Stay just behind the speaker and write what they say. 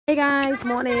Hey guys,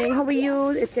 morning. How are you?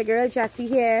 It's your girl Jessie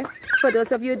here. For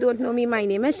those of you who don't know me, my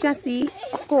name is Jessie,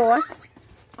 of course.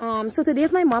 So today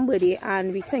is my mom's birthday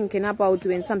and we're thinking about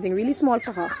doing something really small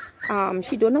for her.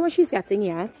 She don't know what she's getting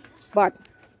yet, but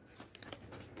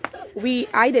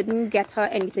I didn't get her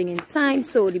anything in time,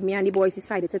 so me and the boys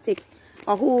decided to take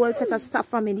a whole set of stuff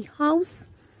from in the house,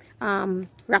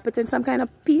 wrap it in some kind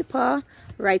of paper,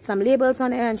 write some labels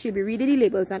on it, and she'll be reading the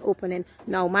labels and opening.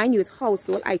 Now mind you, it's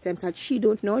household items that she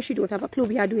don't know. She don't have a clue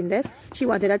we are doing this. She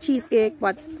wanted a cheesecake,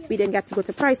 but we didn't get to go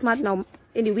to Price Mart. Now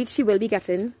in the week she will be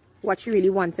getting what she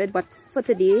really wanted, but for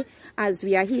today, as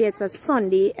we are here, it's a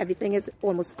Sunday, everything is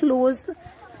almost closed.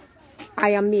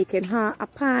 I am making her a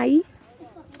pie,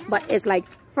 but it's like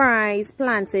fries,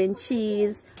 plantain,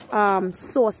 cheese,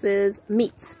 sauces,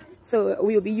 meat. So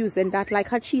we will be using that like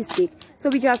her cheesecake. So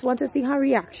we just want to see her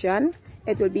reaction.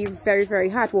 It will be very,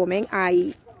 very heartwarming.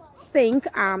 I think,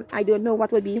 I don't know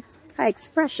what will be her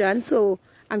expression. So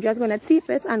I'm just going to tape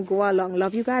it and go along.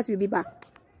 Love you guys. We'll be back.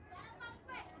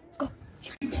 Go.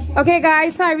 Okay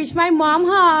guys, so I reached my mom's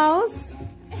house.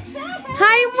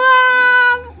 Hi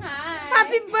mom! Hi!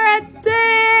 Happy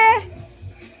birthday!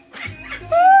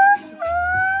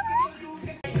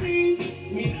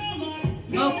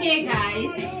 Okay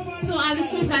guys, so I was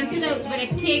presented with a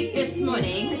cake this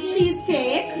morning. A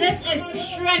cheesecake. This is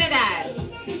Trinidad.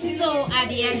 So at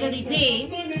the end of the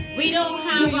day, we don't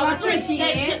have our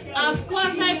tradition. Of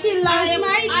course, She loves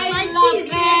my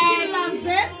cheesecake. She loves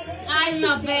it. I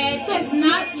love it. So it's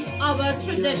not our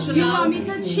traditional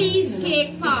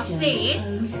cheesecake per se,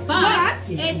 but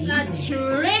it's a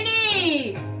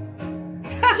Trini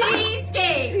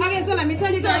cheesecake. Okay, so let me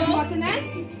tell you guys what's in it.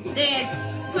 There's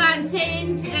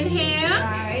plantains in here,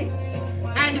 Right.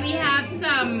 and we have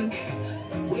some.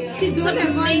 She don't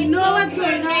even know what's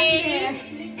going on here.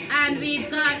 And we've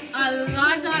got a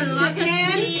lot of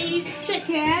cheese.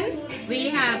 Chicken. We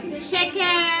have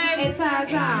chicken. It has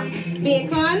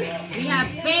bacon. We have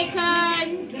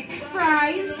bacon.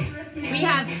 Fries. We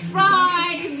have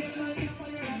fries.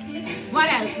 What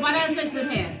else? What else is in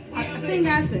here? I think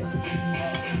that's it.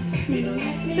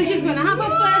 So she's gonna have her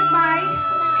first bite.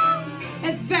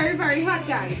 It's very, very hot,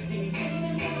 guys.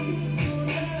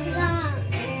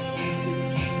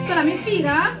 So let me feed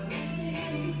her.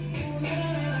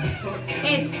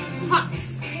 It's hot.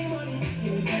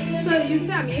 So you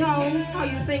tell me how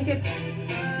you think it's.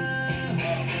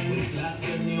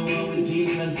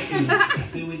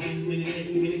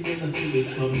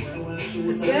 It's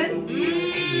good?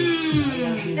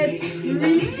 It's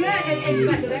really good. It's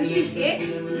better than cheesecake.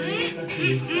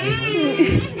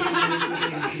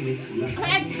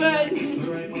 It's good.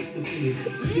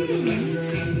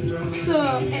 So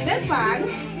in this bag,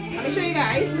 let me show you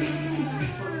guys.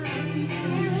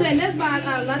 So in this bag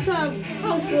are lots of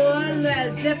household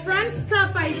different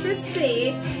stuff, I should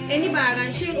say, in the bag,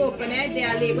 and she'll open it. There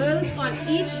are labels on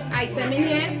each item in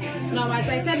here. Now as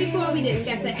I said before, we didn't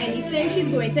get her anything. She's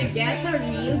going to get her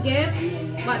real gifts,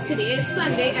 but today is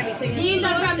Sunday, everything is These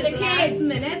are from the last kids.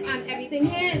 minute, and everything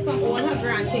here is from all her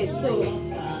grandkids. So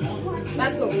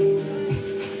let's go.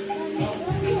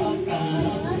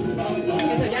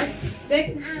 Okay, so just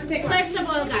take one. First of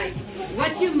all, guys,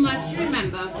 what you must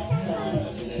remember,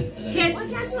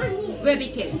 kids will be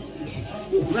kids,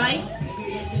 right?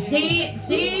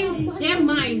 Their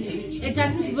minds, it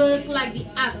doesn't work like the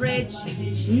average,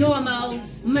 normal,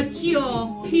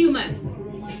 mature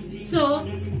human. So,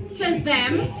 to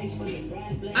them,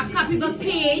 a copybook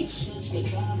page is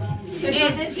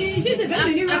She's a bit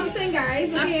doing the wrong thing,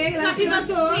 guys. Okay, let's just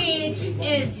go. copybook page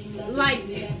is like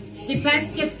the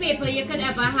best gift paper you could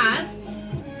ever have.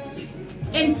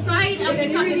 Inside of the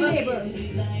copybook,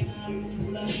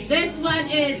 this one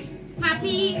is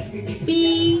Happy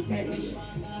B.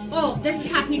 Oh, this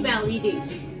is Happy Belly Day,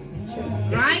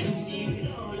 right?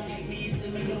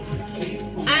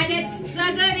 And it's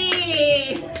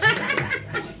sugary.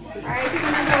 Alright, you're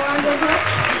gonna go on the hook.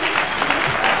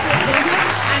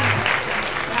 And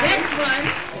this one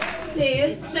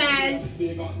says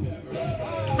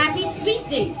Happy Sweet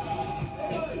Day,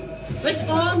 which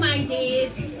all my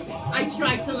days I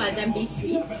try to let them be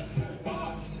sweet.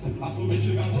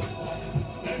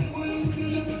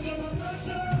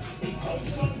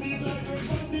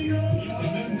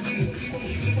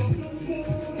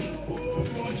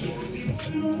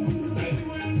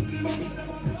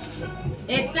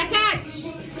 It's a catch.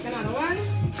 Another one.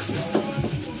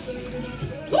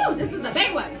 Woo, this is a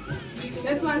big one.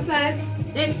 This one says.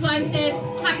 This one says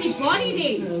Happy Body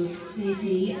Day. So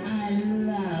City, I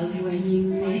love when you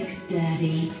mix,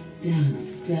 Daddy. Don't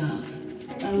stop.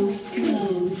 Oh,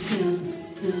 so don't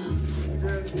stop.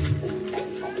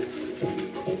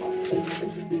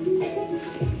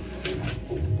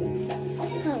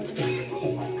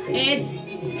 It's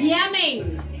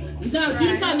DMings. No,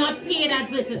 these are not paid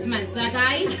advertisements,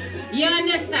 guys. You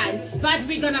understand? But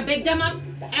we're gonna pick them up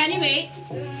anyway.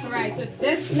 Alright, so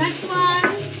this next one.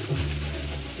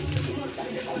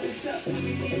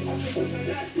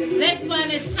 This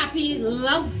one is Happy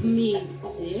Love Me.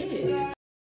 Yeah.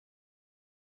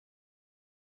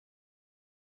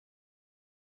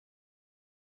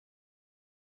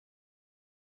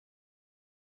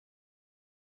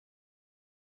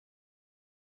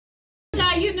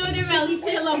 You know they really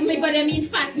say love me, but I mean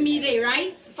fat me day,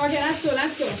 right? Okay, let's go,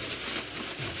 let's go.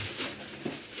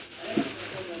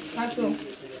 Let's go.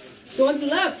 Don't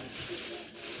look.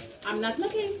 I'm not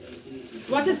looking.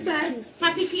 What it says?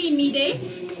 Happy Clean Me Day.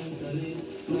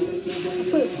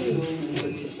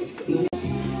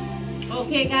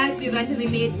 Okay guys, we're going to be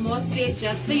made more space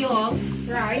just for you all.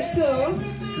 Right, so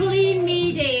Clean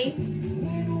Me Day.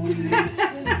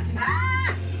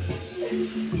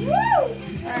 woo!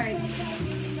 Alright.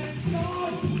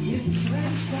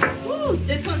 Woo,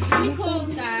 this one's really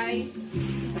cold, guys.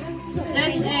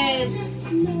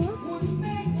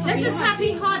 This is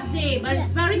Happy Hot Day, but it's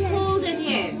very cold in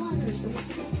here.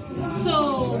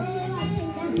 So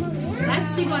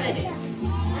let's see what it is.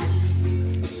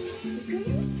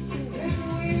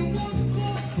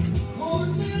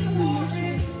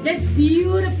 This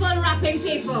beautiful wrapping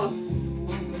paper.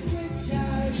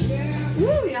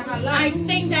 Woo, you have a lot. I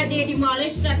think that they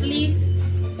demolished at least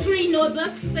 3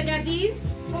 notebooks to get these.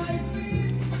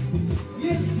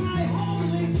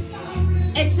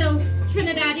 It's a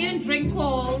Trinidadian drink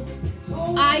called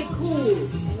I Cool.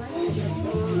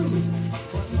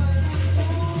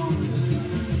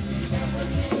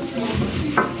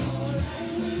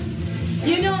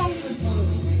 You know,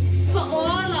 for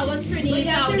all our Trinis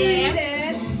out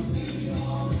there,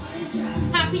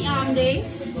 Happy Arm Day.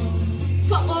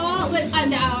 For all with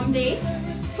Underarm Day.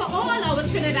 For all our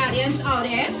Trinidadians out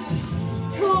there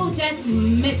who just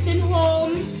missing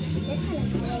home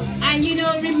and you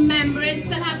know remembering,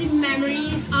 still have the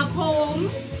memories of home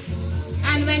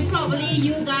and when probably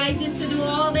you guys used to do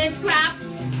all this crap,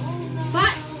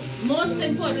 but most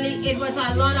importantly it was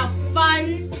a lot of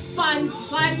fun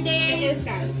days,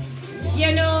 guys.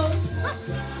 you know.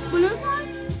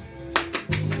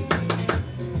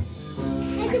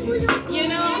 You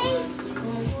know,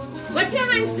 what your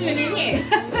hands doing in here?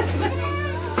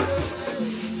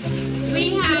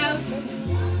 We have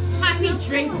Happy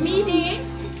Drink Me Day.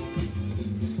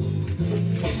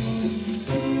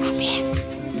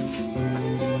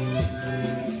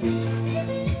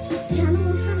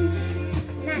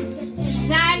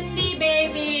 Shandy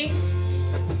baby.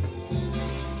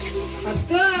 Let's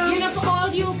go. You know, for all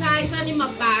you guys on the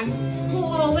mukbangs who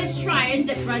always trying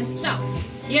different stuff.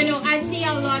 You know, I see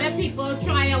a lot of people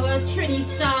try our Trini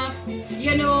stuff,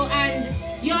 you know, and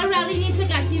you all really need to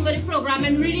get in with the program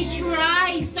and really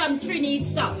try some Trini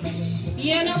stuff.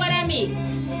 You know what I mean?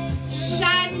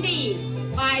 Shandy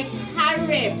by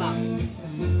Carib.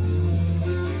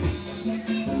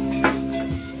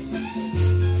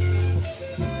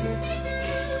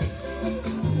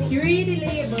 Read the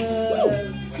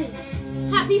label.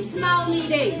 Happy Smiley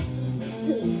Day.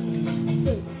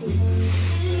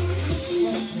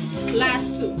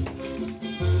 Last 2.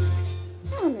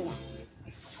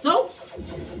 Soap.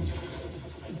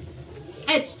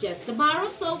 It's just a bar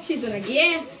of soap. She's in a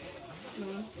gear.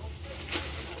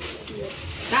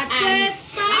 That's And it.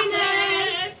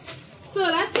 Final. So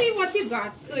let's see what you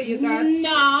got. So you got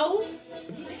now.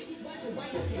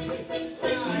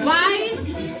 Why?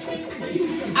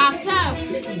 After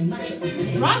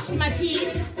brush my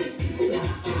teeth,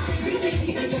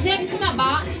 take the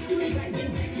bath,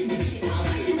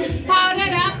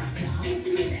 powder up,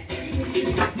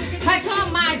 put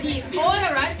on my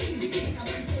deodorant.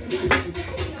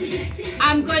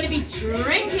 I'm going to be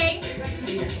drinking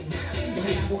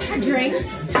drinks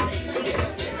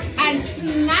and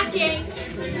snacking.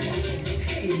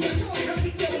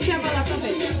 She have a lot of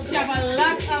it. She have a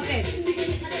lot of it.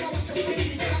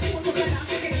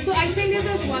 So I think this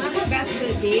is one of her best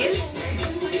birthdays.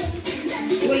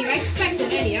 Were you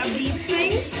expecting any of these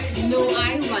things? No,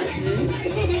 I wasn't.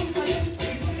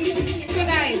 So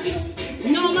guys,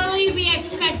 Normally we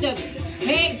expect the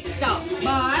big stuff,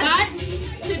 but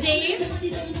today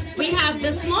we have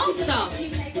the small stuff.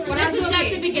 Well, this is that's just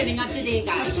okay. the beginning of the day,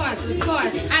 guys. of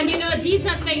course. And you know, these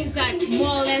are things that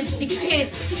more or less the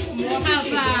kids have,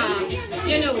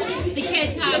 you know, the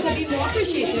kids It have, will be more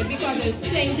appreciated because it's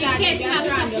things the that kids get have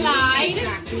randomly. supplied,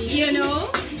 Exactly. you know.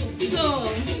 So,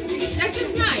 this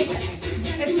is nice.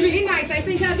 It's really nice. I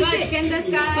think I'll be taking this,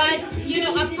 guys. But you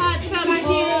know, apart from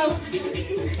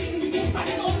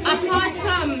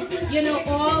you know,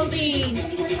 all the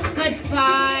good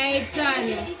vibes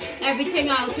and everything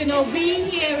else, you know, we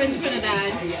here in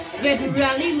Trinidad would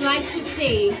really like to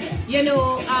say, you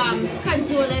know,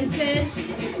 condolences.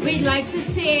 We'd like to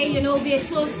say, you know, we're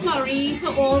so sorry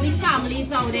to all the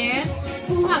families out there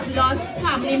who have lost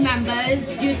family members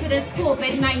due to this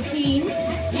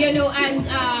COVID-19, you know, and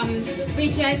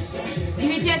we just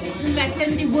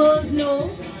letting the world know,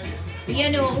 you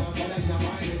know,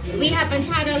 we haven't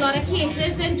had a lot of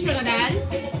cases in Trinidad.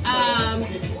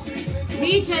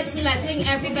 We just letting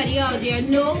everybody out there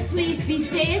know, please be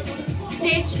safe,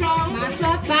 stay strong,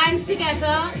 band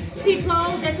together.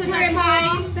 People, this is a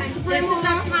time. This is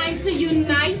a time to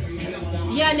unite.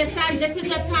 You understand? This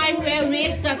is a time where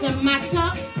race doesn't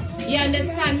matter. You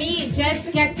understand me?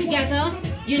 Just get together.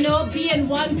 You know, be in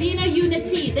one, be in a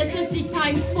unity. This is the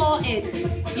time for it.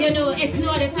 You know, it's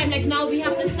not the time. Like now, we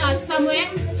have to start somewhere.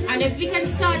 And if we can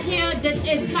start here, this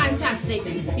is fantastic.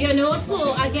 You know,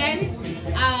 so again,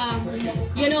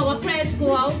 you know, our prayers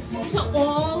go out to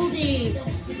all the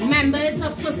members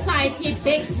of society,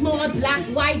 big, small, black,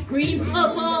 white, green,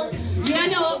 purple. You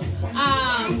know,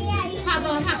 have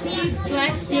a happy,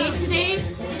 blessed day today.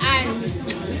 And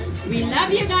we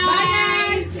love you guys. Bye.